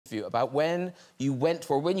interview about when you went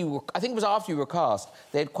for, when you were, I think it was after you were cast,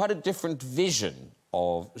 they had quite a different vision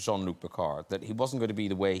of Jean-Luc Picard, that he wasn't going to be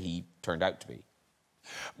the way he turned out to be.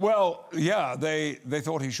 Well, yeah, they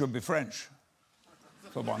thought he should be French,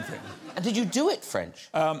 for one thing. And did you do it French?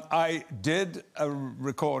 I did a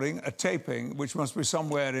recording, a taping, which must be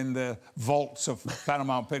somewhere in the vaults of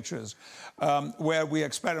Paramount Pictures, where we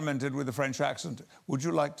experimented with the French accent. Would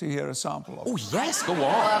you like to hear a sample of it? Oh, yes, go on.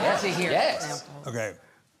 Love yes. to hear yes. OK.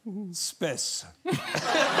 Space.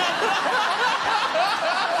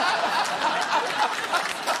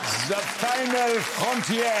 The final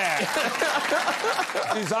frontier.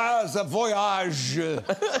 These are the voyage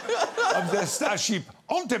of the starship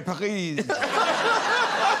Enterprise.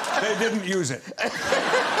 They didn't use it.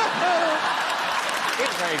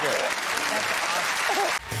 It's very good.